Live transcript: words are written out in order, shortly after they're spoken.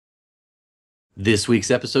This week's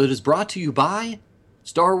episode is brought to you by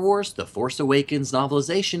Star Wars The Force Awakens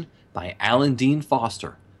novelization by Alan Dean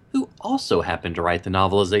Foster, who also happened to write the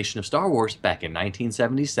novelization of Star Wars back in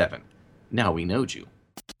 1977. Now we know you.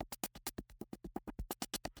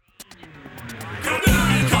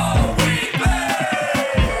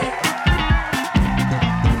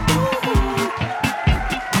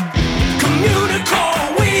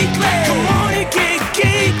 Communicore weekly. Come on and get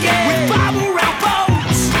geeky. With five around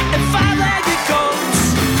boats and five-legged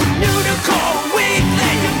goats. Communicore weekly.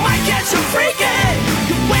 You might catch a freakin'.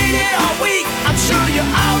 You waited all week. I'm sure you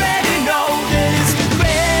already know that it's the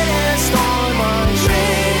greatest online show.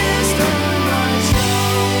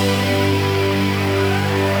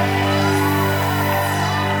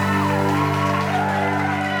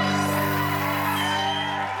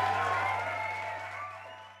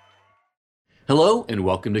 Hello, and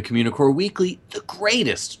welcome to Communicore Weekly, the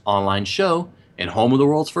greatest online show and home of the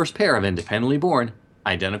world's first pair of independently born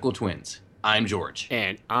identical twins. I'm George.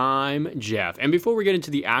 And I'm Jeff. And before we get into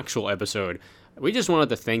the actual episode, we just wanted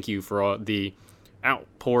to thank you for all the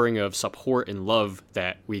outpouring of support and love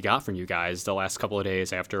that we got from you guys the last couple of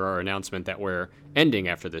days after our announcement that we're ending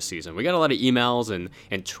after this season. We got a lot of emails and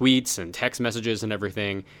tweets and text messages and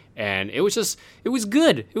everything, and it was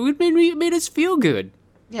good. It made us feel good.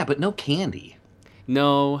 Yeah, but no candy.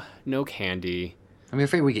 No candy. I'm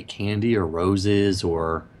afraid we get candy or roses,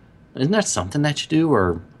 or isn't that something that you do?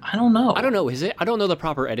 Or I don't know. I don't know. Is it? I don't know the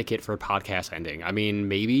proper etiquette for a podcast ending. I mean,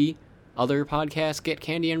 maybe other podcasts get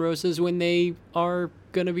candy and roses when they are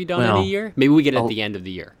going to be done in a year. Maybe we get it at the end of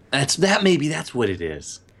the year. Maybe that's what it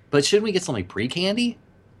is. But shouldn't we get something pre-candy?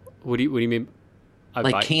 What do you mean?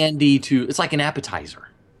 Candy to, it's like an appetizer.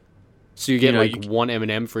 So you get one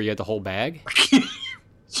M&M for you get the whole bag?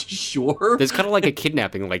 Sure. It's kind of like a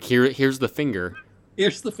kidnapping. Like, here's the finger.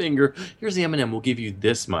 Here's the finger. Here's the M&M. We'll give you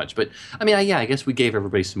this much. But, I mean, I guess we gave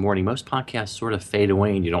everybody some warning. Most podcasts sort of fade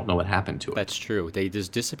away and you don't know what happened to it. That's true. They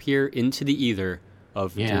just disappear into the ether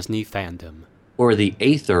of Disney fandom. Or the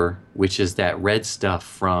aether, which is that red stuff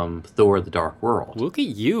from Thor: The Dark World. Look at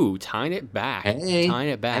you, tying it back. Tying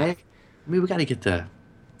it back. Hey. I mean, we got to get the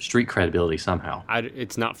street credibility somehow.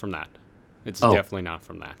 It's not from that. It's definitely not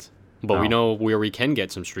from that. But we know where we can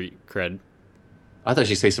get some street cred. I thought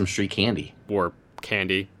you'd say some street candy. Or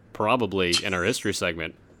candy, probably in our history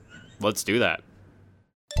segment. Let's do that.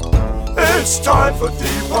 It's time for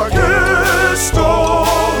the Park History.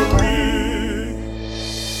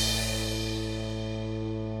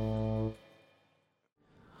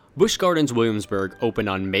 Busch Gardens Williamsburg opened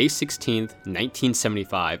on May 16,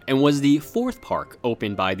 1975, and was the fourth park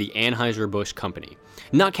opened by the Anheuser-Busch Company,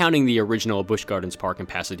 not counting the original Busch Gardens Park in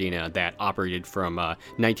Pasadena that operated from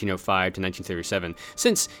 1905 to 1937,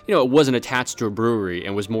 since it wasn't attached to a brewery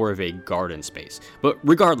and was more of a garden space. But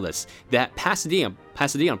regardless, that Pasadena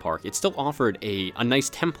Park, it still offered a nice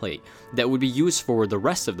template that would be used for the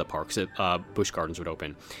rest of the parks that Busch Gardens would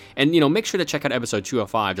open. And, make sure to check out episode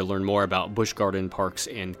 205 to learn more about Busch Garden parks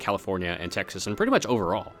in California and Texas, and pretty much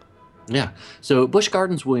overall. Yeah, so Busch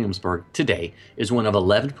Gardens Williamsburg today is one of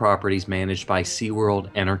 11 properties managed by SeaWorld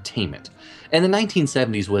Entertainment. And the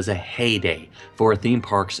 1970s was a heyday for theme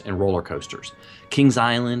parks and roller coasters. Kings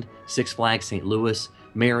Island, Six Flags St. Louis,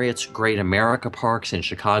 Marriott's Great America Parks in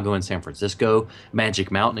Chicago and San Francisco, Magic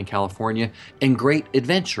Mountain in California, and Great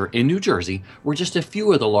Adventure in New Jersey were just a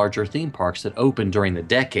few of the larger theme parks that opened during the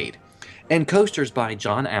decade. And coasters by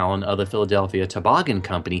John Allen of the Philadelphia Toboggan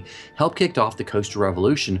Company helped kick off the coaster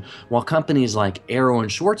revolution, while companies like Arrow and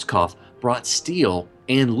Schwarzkopf brought steel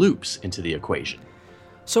and loops into the equation.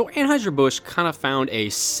 So Anheuser-Busch kind of found a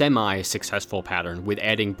semi-successful pattern with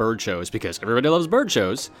adding bird shows, because everybody loves bird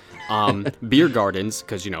shows, beer gardens,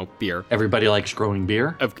 because, beer. Everybody likes growing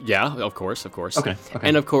beer? Of course. Okay.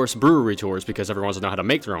 And, of course, brewery tours, because everyone wants to know how to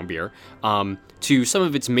make their own beer, to some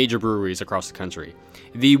of its major breweries across the country.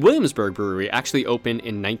 The Williamsburg Brewery actually opened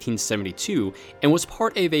in 1972 and was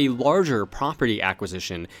part of a larger property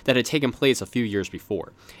acquisition that had taken place a few years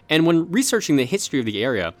before. And when researching the history of the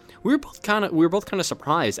area, we were both kind of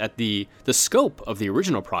surprised at the scope of the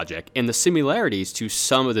original project and the similarities to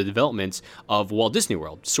some of the developments of Walt Disney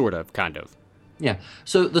World, sort of, kind of. Yeah,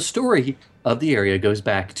 so the story of the area goes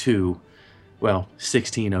back to,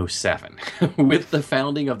 1607, with the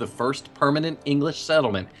founding of the first permanent English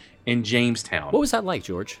settlement in Jamestown. What was that like,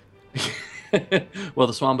 George? Well,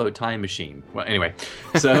 the Swanboat Time Machine. Well, anyway,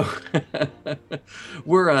 so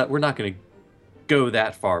we're not going to go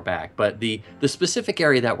that far back, but the specific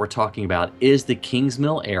area that we're talking about is the Kings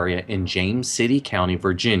Mill area in James City County,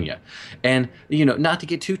 Virginia. And, not to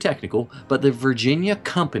get too technical, but the Virginia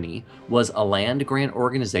Company was a land grant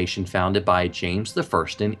organization founded by James I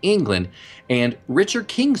in England, and Richard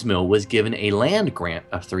Kingsmill was given a land grant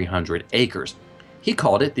of 300 acres. He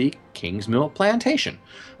called it the Kings Mill Plantation.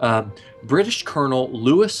 British Colonel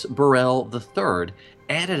Lewis Burrell III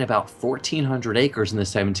added about 1,400 acres in the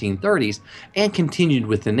 1730s and continued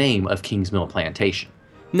with the name of Kings Mill Plantation.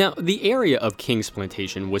 Now, the area of King's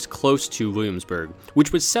Plantation was close to Williamsburg,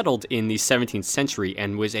 which was settled in the 17th century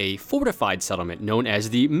and was a fortified settlement known as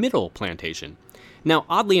the Middle Plantation. Now,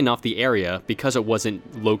 oddly enough, the area, because it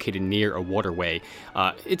wasn't located near a waterway,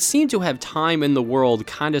 it seemed to have time in the world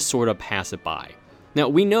kind of sort of pass it by. Now,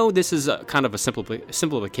 we know this is kind of a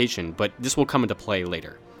simplification, but this will come into play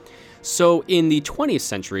later. So, in the 20th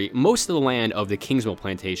century, most of the land of the Kingsmill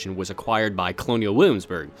Plantation was acquired by Colonial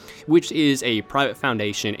Williamsburg, which is a private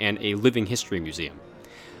foundation and a living history museum.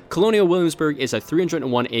 Colonial Williamsburg is a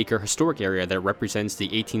 301-acre historic area that represents the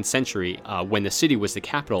 18th century when the city was the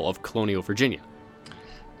capital of colonial Virginia.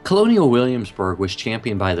 Colonial Williamsburg was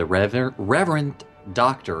championed by the Reverend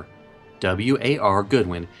Dr. W.A.R.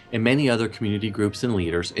 Goodwin and many other community groups and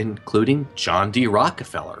leaders, including John D.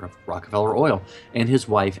 Rockefeller of Rockefeller Oil and his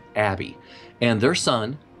wife Abby. And their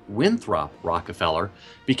son, Winthrop Rockefeller,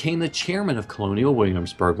 became the chairman of Colonial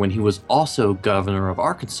Williamsburg when he was also governor of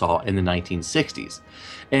Arkansas in the 1960s.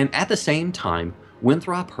 And at the same time,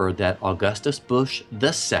 Winthrop heard that Augustus Busch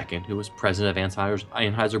II, who was president of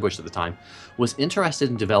Anheuser-Busch at the time, was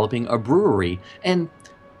interested in developing a brewery and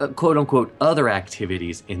quote-unquote other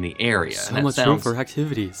activities in the area. So much room for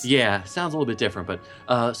activities. Yeah, sounds a little bit different,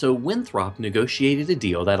 but so Winthrop negotiated a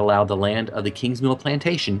deal that allowed the land of the Kingsmill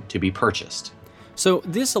Plantation to be purchased. So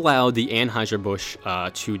this allowed the Anheuser-Busch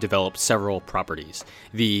to develop several properties: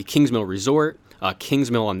 the Kingsmill Resort,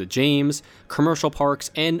 Kingsmill on the James, commercial parks,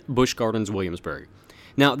 and Busch Gardens Williamsburg.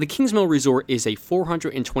 Now, the Kingsmill Resort is a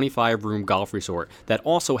 425-room golf resort that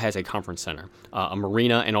also has a conference center, a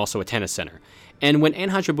marina, and also a tennis center. And when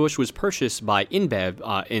Anheuser-Busch was purchased by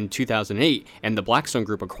InBev in 2008 and the Blackstone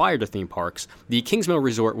Group acquired the theme parks, the Kingsmill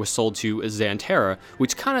Resort was sold to Xanterra,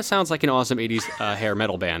 which kind of sounds like an awesome 80s hair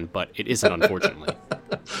metal band, but it isn't, unfortunately.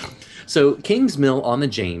 So Kingsmill on the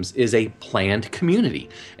James is a planned community,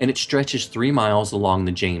 and it stretches 3 miles along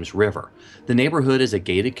the James River. The neighborhood is a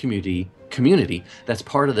gated community that's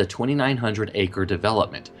part of the 2,900-acre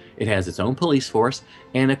development. It has its own police force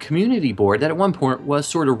and a community board that at one point was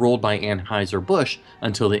sort of ruled by Anheuser-Busch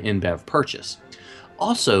until the InBev purchase.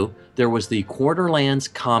 Also, there was the Quarterlands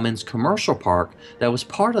Commons Commercial Park that was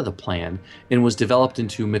part of the plan and was developed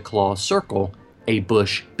into McClaw Circle, a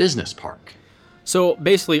Busch business park. So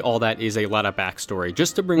basically all that is a lot of backstory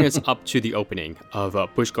just to bring us up to the opening of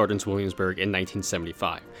Busch Gardens Williamsburg in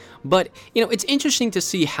 1975. But, it's interesting to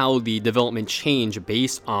see how the development changed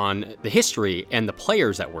based on the history and the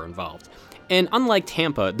players that were involved. And unlike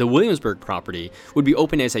Tampa, the Williamsburg property would be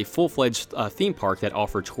open as a full-fledged theme park that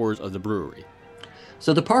offered tours of the brewery.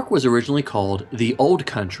 So the park was originally called the Old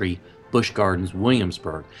Country Busch Gardens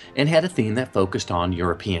Williamsburg and had a theme that focused on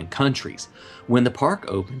European countries. When the park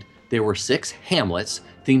opened, there were 6 hamlets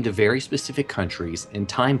themed to very specific countries and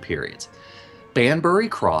time periods. Banbury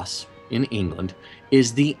Cross in England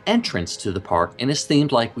is the entrance to the park and is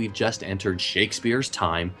themed like we've just entered Shakespeare's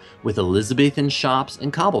time with Elizabethan shops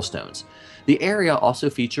and cobblestones. The area also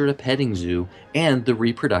featured a petting zoo and the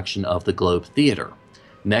reproduction of the Globe Theatre.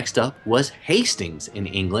 Next up was Hastings in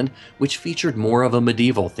England, which featured more of a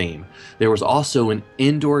medieval theme. There was also an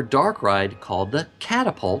indoor dark ride called the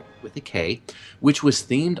Catapult, with a K, which was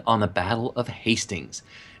themed on the Battle of Hastings.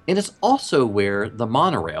 And it's also where the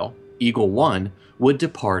monorail, Eagle One, would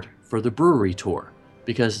depart for the brewery tour,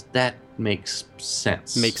 because that makes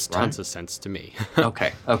sense. Makes right? tons of sense to me.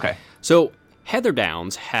 Okay. So Heather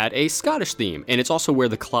Downs had a Scottish theme, and it's also where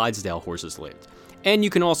the Clydesdale horses lived. And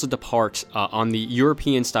you can also depart on the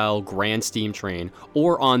European-style Grand Steam Train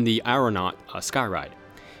or on the Aeronaut Skyride.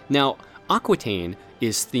 Now, Aquitaine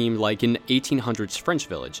is themed like an 1800s French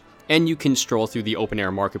village, and you can stroll through the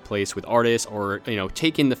open-air marketplace with artists or,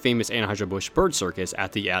 take in the famous Anheuser-Busch Bird Circus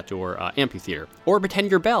at the outdoor amphitheater, or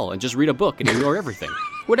pretend you're Belle and just read a book and ignore everything.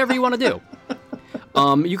 Whatever you want to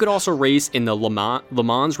do. You could also race in the Le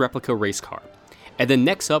Mans replica race car. And then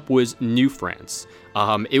next up was New France.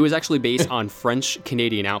 It was actually based on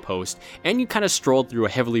French-Canadian outpost, and you kind of strolled through a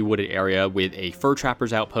heavily wooded area with a fur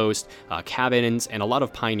trapper's outpost, cabins, and a lot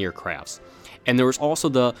of pioneer crafts. And there was also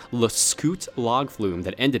the Le Scout log flume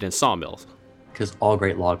that ended in sawmills. Because all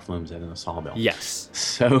great log flumes end in a sawmill. Yes.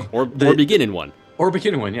 So or begin in one. Or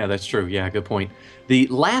beginning one, yeah, that's true. Yeah, good point. The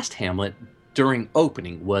last hamlet during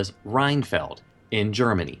opening was Rheinfeld in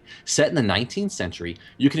Germany. Set in the 19th century,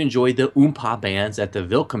 you can enjoy the Oompa bands at the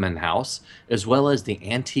Willkommen House, as well as the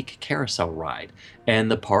antique carousel ride.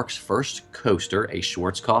 And the park's first coaster, a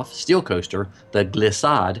Schwarzkopf steel coaster, the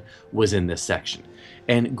Glissade, was in this section.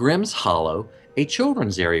 And Grimm's Hollow, a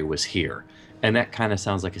children's area, was here. And that kind of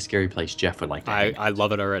sounds like a scary place Jeff would like to hang. I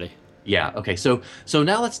love it already. Yeah, okay, so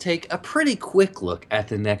now let's take a pretty quick look at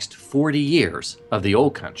the next 40 years of the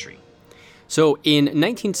Old Country. So in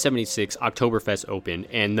 1976, Oktoberfest opened,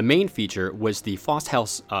 and the main feature was the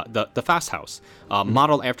Fasthaus, the Fasthaus,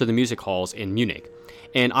 modeled after the music halls in Munich.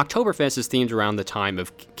 And Oktoberfest is themed around the time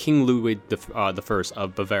of King Ludwig I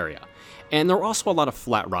of Bavaria. And there were also a lot of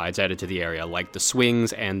flat rides added to the area, like the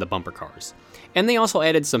swings and the bumper cars. And they also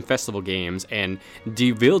added some festival games and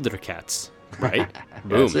Die Wilderkats, right?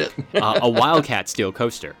 Boom. That's it. A Wildcat steel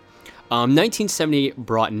coaster. 1970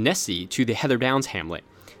 brought Nessie to the Heather Downs hamlet.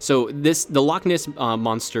 So the Loch Ness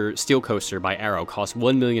Monster steel coaster by Arrow cost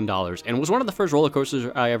 $1 million and was one of the first roller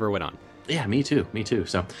coasters I ever went on. Yeah, me too.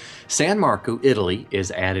 So San Marco, Italy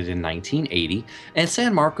is added in 1980, and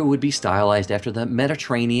San Marco would be stylized after the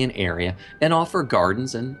Mediterranean area and offer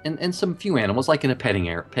gardens and some few animals, like in a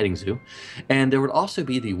petting zoo. And there would also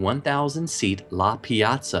be the 1,000-seat La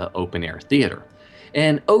Piazza open-air theater.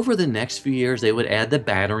 And over the next few years, they would add the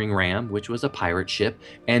Battering Ram, which was a pirate ship,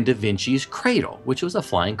 and Da Vinci's Cradle, which was a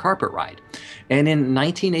flying carpet ride. And in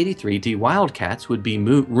 1983, the Wildcats would be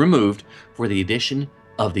removed for the addition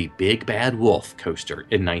of the Big Bad Wolf coaster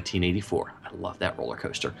in 1984. I love that roller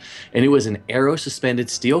coaster. And it was an aero-suspended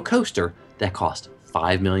steel coaster that cost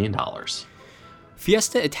 $5 million.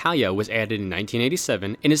 Fiesta Italia was added in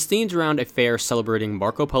 1987 and is themed around a fair celebrating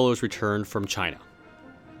Marco Polo's return from China.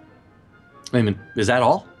 I mean, is that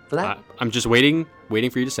all for that? I'm just waiting for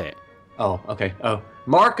you to say it. Oh, okay. Oh,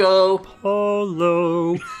 Marco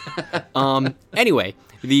Polo. Anyway,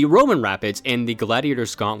 the Roman Rapids and the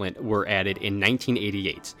Gladiator's Gauntlet were added in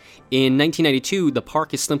 1988. In 1992, the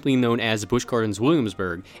park is simply known as Busch Gardens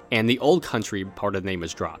Williamsburg, and the Old Country part of the name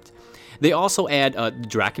was dropped. They also add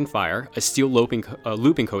Dragon Fire, a steel looping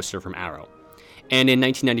coaster from Arrow. And in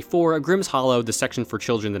 1994, Grimm's Hollow, the section for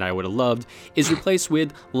children that I would have loved, is replaced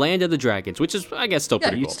with Land of the Dragons, which is, I guess, still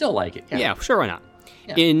pretty cool. Yeah, you'd still like it. Yeah, sure, why not?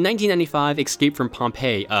 Yeah. In 1995, Escape from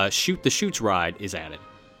Pompeii, Shoot the Chutes ride is added.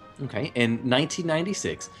 Okay, in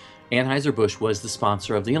 1996, Anheuser-Busch was the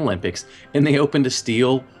sponsor of the Olympics, and they opened a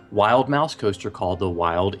steel wild mouse coaster called the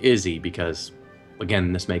Wild Izzy because,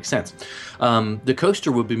 again, this makes sense. The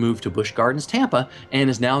coaster would be moved to Busch Gardens, Tampa, and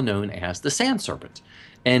is now known as the Sand Serpent.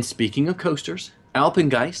 And speaking of coasters,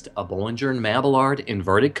 Alpengeist, a Bollinger & Mabillard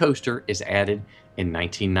inverted coaster, is added in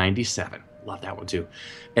 1997. Love that one too.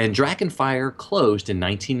 And Dragonfire closed in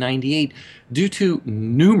 1998 due to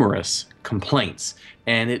numerous complaints,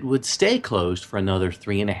 and it would stay closed for another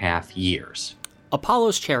 3.5 years.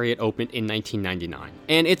 Apollo's Chariot opened in 1999,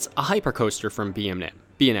 and it's a hypercoaster from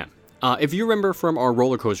B&M. If you remember from our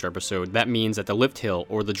roller coaster episode, that means that the lift hill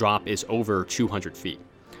or the drop is over 200 feet.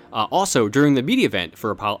 Also, during the media event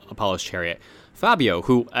for Apollo's Chariot, Fabio,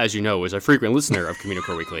 who, as you know, is a frequent listener of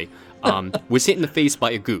Communicore Weekly, was hit in the face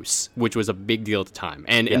by a goose, which was a big deal at the time.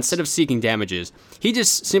 And instead of seeking damages, he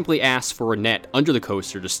just simply asked for a net under the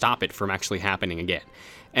coaster to stop it from actually happening again.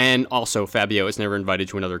 And also, Fabio is never invited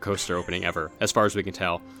to another coaster opening ever, as far as we can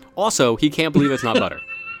tell. Also, he can't believe it's not butter.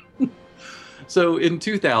 So in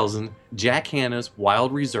 2000, Jack Hanna's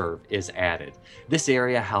Wild Reserve is added. This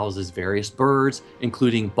area houses various birds,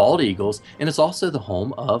 including bald eagles, and it's also the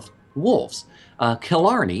home of wolves.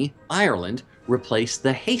 Killarney, Ireland, replaced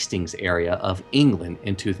the Hastings area of England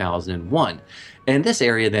in 2001. And this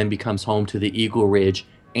area then becomes home to the Eagle Ridge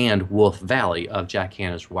and Wolf Valley of Jack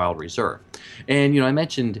Hanna's Wild Reserve. And, I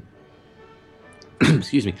mentioned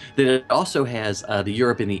excuse me, that it also has the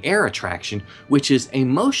Europe in the Air attraction, which is a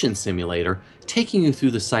motion simulator taking you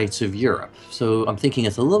through the sights of Europe. So I'm thinking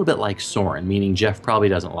it's a little bit like Soarin', meaning Jeff probably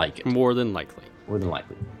doesn't like it. More than likely.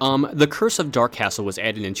 The Curse of Dark Castle was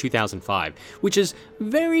added in 2005, which is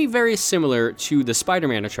very, very similar to the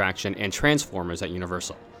Spider-Man attraction and Transformers at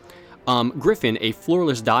Universal. Griffin, a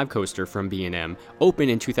floorless dive coaster from B&M, opened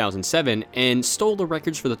in 2007 and stole the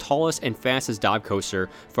records for the tallest and fastest dive coaster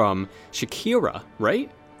from Shakira,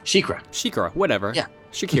 right? Shikra, whatever. Yeah.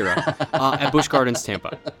 Shakira, at Busch Gardens,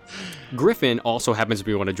 Tampa. Griffin also happens to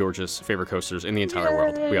be one of George's favorite coasters in the entire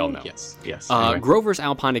world. We all know. Yes. Anyway. Grover's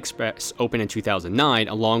Alpine Express opened in 2009,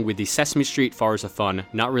 along with the Sesame Street Forest of Fun.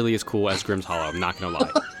 Not really as cool as Grimm's Hollow, I'm not going to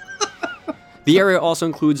lie. The area also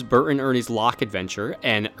includes Bert and Ernie's Lock Adventure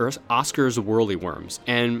and Oscar's Whirly Worms.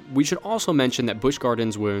 And we should also mention that Busch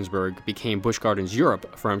Gardens Williamsburg became Busch Gardens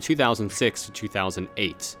Europe from 2006 to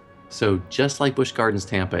 2008. So just like Busch Gardens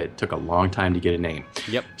Tampa, it took a long time to get a name.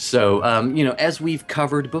 Yep. So, as we've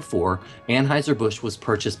covered before, Anheuser-Busch was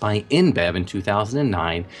purchased by InBev in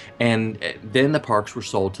 2009, and then the parks were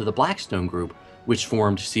sold to the Blackstone Group, which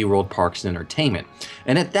formed SeaWorld Parks and Entertainment.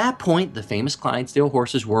 And at that point, the famous Clydesdale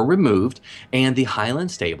horses were removed, and the Highland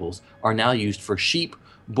stables are now used for sheep,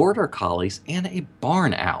 border collies, and a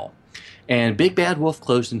barn owl. And Big Bad Wolf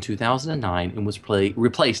closed in 2009 and was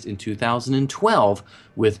replaced in 2012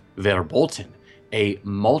 with Verbolten, a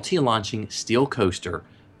multi-launching steel coaster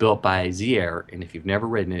built by Zier, and if you've never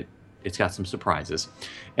ridden it, it's got some surprises.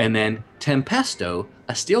 And then Tempesto,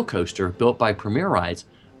 a steel coaster built by Premier Rides,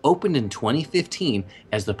 opened in 2015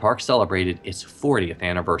 as the park celebrated its 40th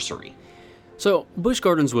anniversary. So, Busch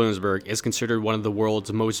Gardens Williamsburg is considered one of the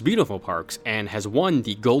world's most beautiful parks and has won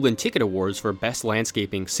the Golden Ticket Awards for Best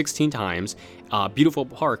Landscaping 16 times. Beautiful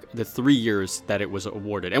park the 3 years that it was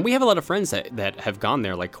awarded. And we have a lot of friends that have gone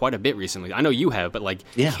there like quite a bit recently. I know you have, but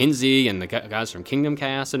Kinsey and the guys from Kingdom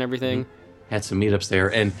Cast and everything. Mm-hmm. Had some meetups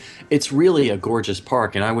there, and it's really a gorgeous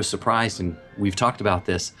park. And I was surprised, and we've talked about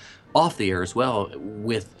this off the air as well,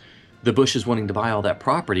 with the Bushes wanting to buy all that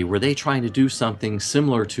property. Were they trying to do something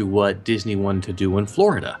similar to what Disney wanted to do in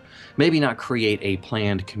Florida? Maybe not create a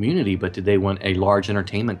planned community, but did they want a large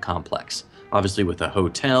entertainment complex? Obviously with a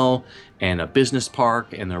hotel and a business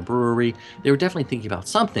park and their brewery. They were definitely thinking about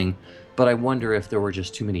something, but I wonder if there were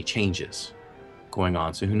just too many changes going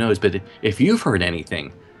on. So who knows? But if you've heard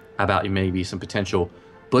anything about maybe some potential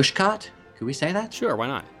Bushcott, could we say that? Sure, why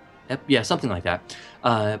not? Yeah, something like that.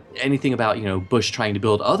 Anything about, Busch trying to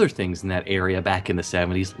build other things in that area back in the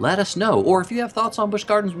 70s, let us know. Or if you have thoughts on Busch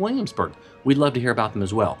Gardens Williamsburg, we'd love to hear about them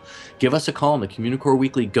as well. Give us a call on the Communicore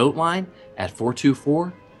Weekly GOAT line at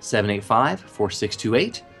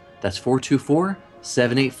 424-785-4628. That's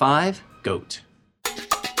 424-785-GOAT.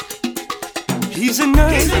 He's a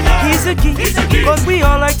nerd, he's a geek, but we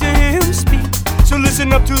all like to hear him speak. So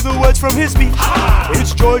listen up to the words from his speech.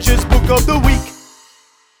 It's George's Book of the Week.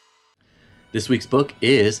 This week's book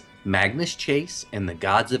is Magnus Chase and the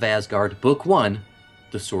Gods of Asgard, Book 1,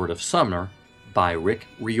 The Sword of Summer, by Rick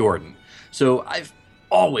Riordan. So I've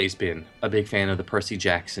always been a big fan of the Percy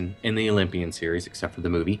Jackson and the Olympian series, except for the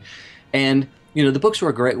movie. And, the books were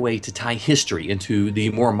a great way to tie history into the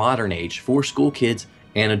more modern age for school kids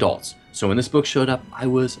and adults. So when this book showed up, I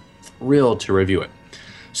was thrilled to review it.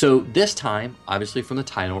 So this time, obviously from the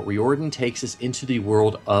title, Riordan takes us into the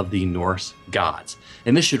world of the Norse gods.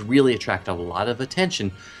 And this should really attract a lot of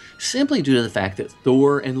attention simply due to the fact that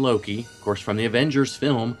Thor and Loki, of course from the Avengers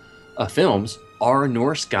films, are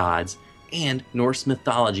Norse gods, and Norse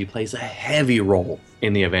mythology plays a heavy role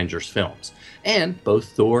in the Avengers films. And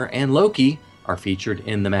both Thor and Loki are featured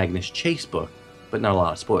in the Magnus Chase book, but not a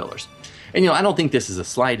lot of spoilers. And I don't think this is a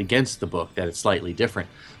slight against the book that it's slightly different,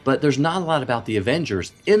 but there's not a lot about the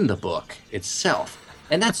Avengers in the book itself.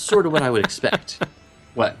 And that's sort of what I would expect.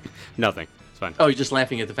 What? Nothing. It's fine. Oh, you're just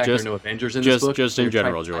laughing at the fact there are no Avengers in this book? Just in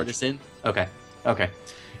general, George. Okay.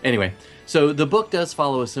 Anyway, so the book does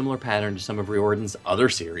follow a similar pattern to some of Riordan's other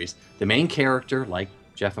series. The main character, like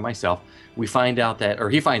Jeff and myself, he finds out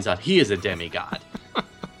he is a demigod.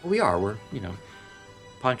 We're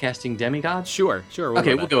podcasting demigods? Sure.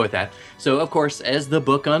 We'll go with that. So, of course, as the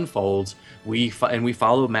book unfolds, we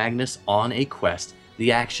follow Magnus on a quest.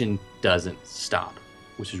 The action doesn't stop,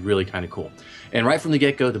 which is really kind of cool. And right from the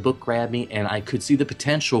get-go, the book grabbed me, and I could see the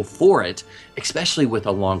potential for it, especially with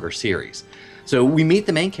a longer series. So we meet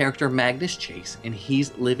the main character, Magnus Chase, and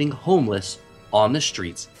he's living homeless on the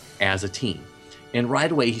streets as a teen. And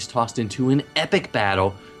right away, he's tossed into an epic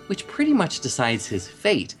battle, which pretty much decides his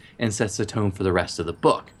fate and sets the tone for the rest of the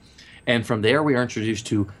book. And from there, we are introduced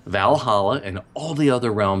to Valhalla and all the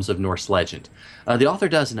other realms of Norse legend. The author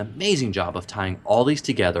does an amazing job of tying all these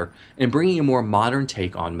together and bringing a more modern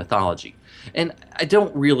take on mythology. And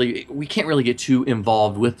we can't really get too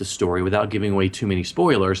involved with the story without giving away too many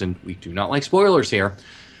spoilers, and we do not like spoilers here.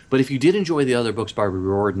 But if you did enjoy the other books by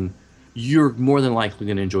Riordan, you're more than likely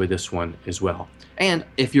going to enjoy this one as well. And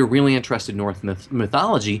if you're really interested in Norse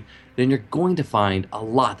mythology, then you're going to find a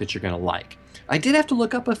lot that you're going to like. I did have to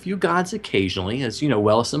look up a few gods occasionally, as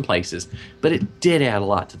well as some places, but it did add a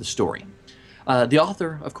lot to the story. The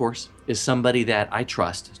author, of course, is somebody that I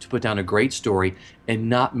trust to put down a great story and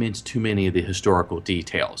not mince too many of the historical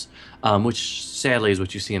details, which sadly is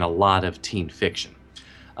what you see in a lot of teen fiction.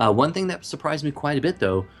 One thing that surprised me quite a bit,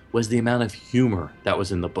 though, was the amount of humor that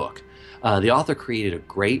was in the book. The author created a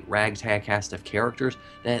great ragtag cast of characters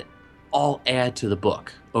that all add to the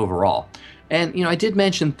book overall. And, I did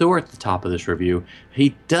mention Thor at the top of this review.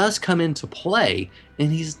 He does come into play,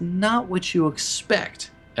 and he's not what you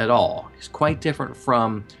expect at all. He's quite different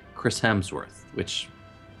from Chris Hemsworth, which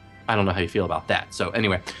I don't know how you feel about that. So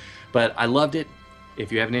anyway, but I loved it.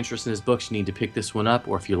 If you have an interest in his books, you need to pick this one up.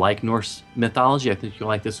 Or if you like Norse mythology, I think you'll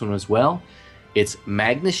like this one as well. It's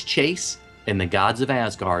Magnus Chase and the Gods of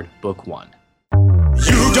Asgard, Book 1.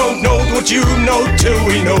 You don't know what you know till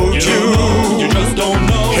we know you. You just don't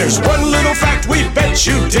know. Here's one little fact we bet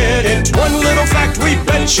you didn't. One little fact we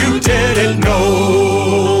bet you didn't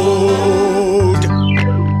know.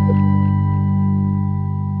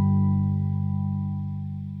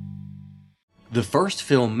 The first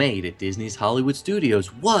film made at Disney's Hollywood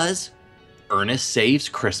Studios was Ernest Saves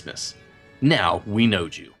Christmas. Now we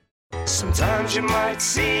knowed you. Sometimes you might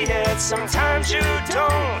see it, sometimes you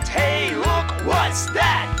don't. Hey, look, what's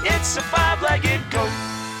that? It's a five-legged goat.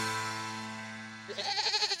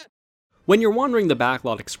 When you're wandering the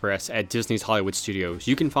Backlot Express at Disney's Hollywood Studios,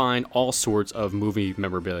 you can find all sorts of movie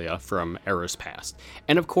memorabilia from eras past.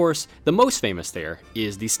 And of course, the most famous there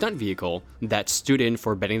is the stunt vehicle that stood in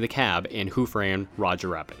for Betty the Cab in Who Framed Roger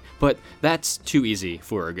Rabbit. But that's too easy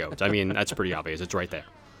for a goat. I mean, that's pretty obvious. It's right there.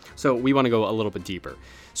 So we want to go a little bit deeper.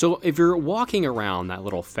 So if you're walking around that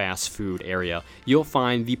little fast food area, you'll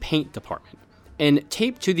find the paint department. And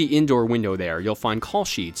taped to the indoor window there, you'll find call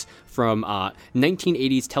sheets from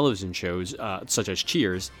 1980s television shows such as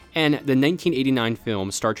Cheers and the 1989 film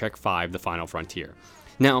Star Trek V: The Final Frontier.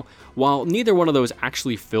 Now, while neither one of those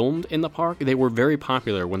actually filmed in the park, they were very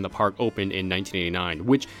popular when the park opened in 1989,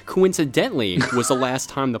 which coincidentally was the last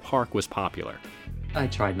time the park was popular. I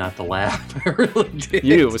tried not to laugh. I really did.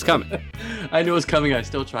 You knew it was coming. I knew it was coming. I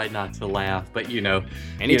still tried not to laugh. But,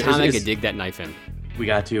 anytime I could dig that knife in. We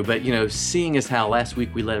got to. But, seeing as how last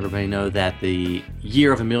week we let everybody know that the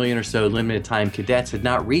year of a million or so limited time cadets had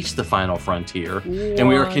not reached the final frontier. What? And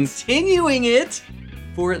we are continuing it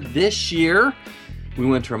for this year. We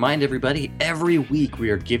want to remind everybody every week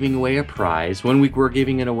we are giving away a prize. 1 week we're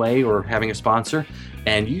giving it away or having a sponsor.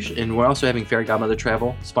 And we're also having Fairy Godmother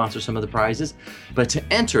Travel sponsor some of the prizes. But to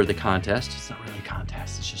enter the contest, it's not really a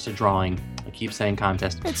contest. It's just a drawing. I keep saying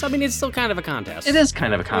contest. It's still kind of a contest. It is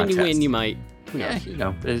kind of a contest. When you win, you might. Yeah,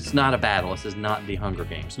 it's not a battle. This is not the Hunger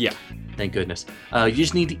Games. Yeah. Thank goodness. You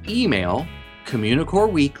just need to email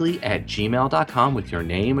communicoreweekly@gmail.com with your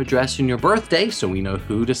name, address, and your birthday so we know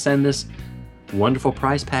who to send this wonderful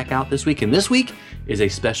prize pack out this week. And this week is a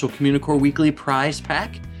special Communicore Weekly prize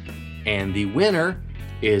pack. And the winner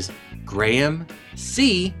is Graham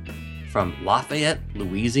C. from Lafayette,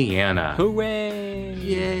 Louisiana. Hooray!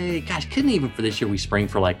 Yay! Gosh, couldn't even for this year we spring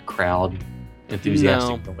for like crowd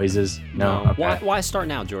enthusiastic noises? No. Okay. Why start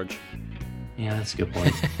now, George? Yeah, that's a good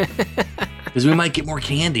point. Because we might get more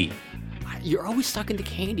candy. You're always stuck into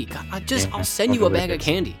candy. God, I'll send you a bag of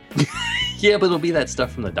candy. Yeah, but it'll be that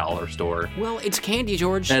stuff from the dollar store. Well, it's candy,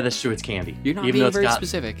 George. Yeah, that's true. It's candy. You're not being very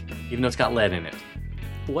specific. Even though it's got lead in it.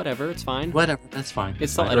 Whatever, it's fine. Whatever, that's fine.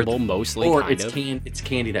 It's still edible, mostly, or kind it's of. it's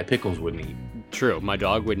candy that Pickles wouldn't eat. True, my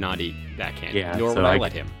dog would not eat that candy. Yeah, nor would I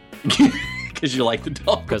let him. Because you like the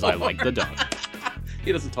dog. Because I like the dog.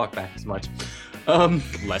 He doesn't talk back as much.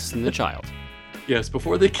 Less than the child. Yes,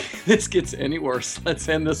 before this gets any worse, let's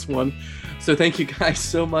end this one. So thank you guys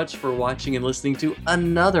so much for watching and listening to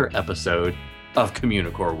another episode of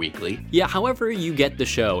Communicore Weekly. Yeah, however you get the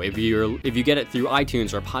show, if you get it through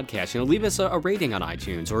iTunes or podcast, leave us a rating on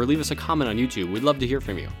iTunes or leave us a comment on YouTube. We'd love to hear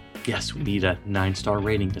from you. Yes, we need a 9-star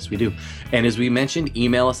rating. Yes, we do. And as we mentioned,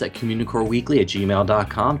 email us at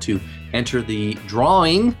communicoreweekly@gmail.com to enter the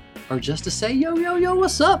drawing or just to say, yo,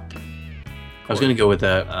 what's up? I was going to go with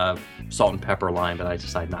a salt and pepper line, but I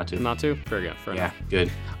decided not to. Not to? Very good. Fair enough. Good.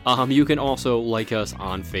 You can also like us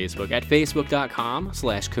on Facebook at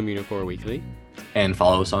facebook.com/CommunicoreWeekly. And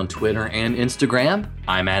follow us on Twitter and Instagram.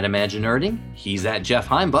 I'm at Imaginerding. He's at Jeff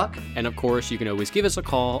Heimbuck. And of course, you can always give us a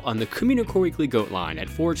call on the Communicore Weekly Goat line at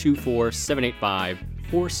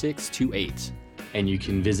 424-785-4628. And you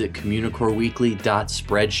can visit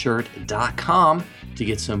communicoreweekly.spreadshirt.com to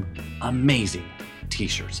get some amazing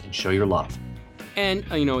t-shirts and show your love. And,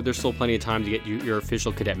 there's still plenty of time to get your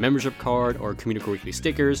official cadet membership card or Communicore Weekly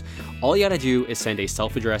stickers. All you gotta do is send a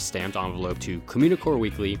self-addressed stamped envelope to Communicore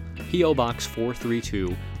Weekly, P.O. Box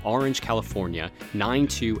 432, Orange, California,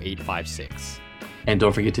 92856. And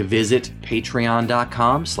don't forget to visit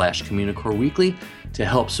patreon.com/Communicore Weekly to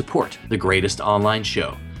help support the greatest online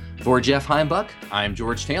show. For Jeff Heimbuck, I'm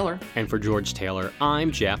George Taylor. And for George Taylor,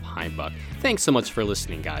 I'm Jeff Heimbuck. Thanks so much for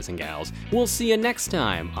listening, guys and gals. We'll see you next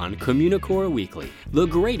time on Communicore Weekly, the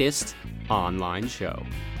greatest online show.